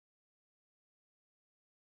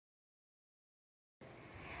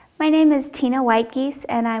My name is Tina Whitegeese,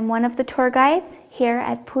 and I'm one of the tour guides here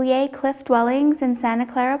at Puye Cliff Dwellings in Santa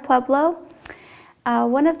Clara Pueblo.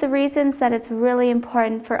 One of the reasons that it's really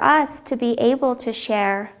important for us to be able to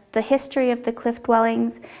share the history of the cliff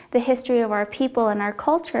dwellings, the history of our people and our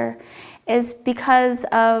culture, is because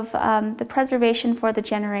of the preservation for the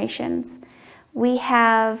generations. We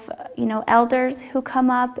have, elders who come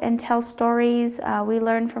up and tell stories. We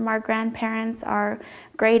learn from our grandparents, our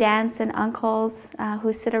great aunts and uncles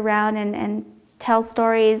who sit around and tell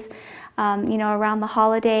stories, around the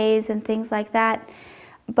holidays and things like that.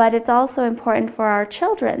 But it's also important for our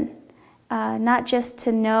children, not just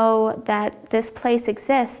to know that this place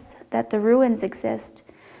exists, that the ruins exist,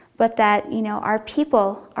 but that, our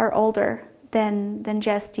people are older than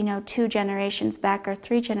just, 2 generations back or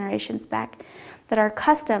 3 generations back, that our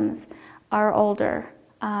customs are older,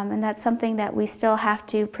 and that's something that we still have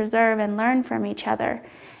to preserve and learn from each other.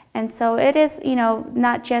 And so it is,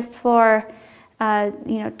 not just for,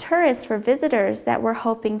 tourists, for visitors, that we're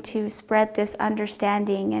hoping to spread this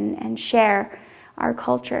understanding and share our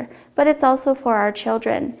culture, but it's also for our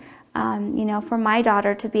children, for my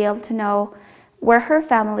daughter to be able to know where her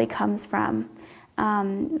family comes from,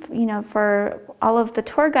 for all of the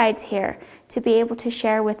tour guides here to be able to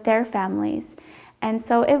share with their families. And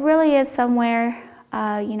so it really is somewhere,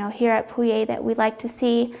 here at Puye that we like to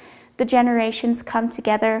see the generations come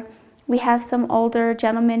together. We have some older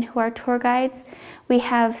gentlemen who are tour guides. We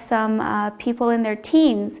have some people in their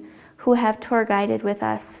teens who have tour guided with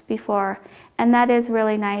us before. And that is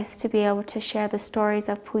really nice to be able to share the stories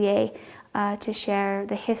of Puye, to share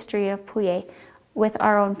the history of Puye with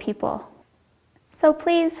our own people. So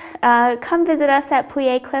please come visit us at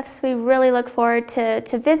Puye Cliffs. We really look forward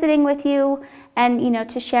to visiting with you and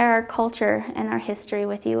to share our culture and our history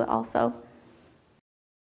with you also.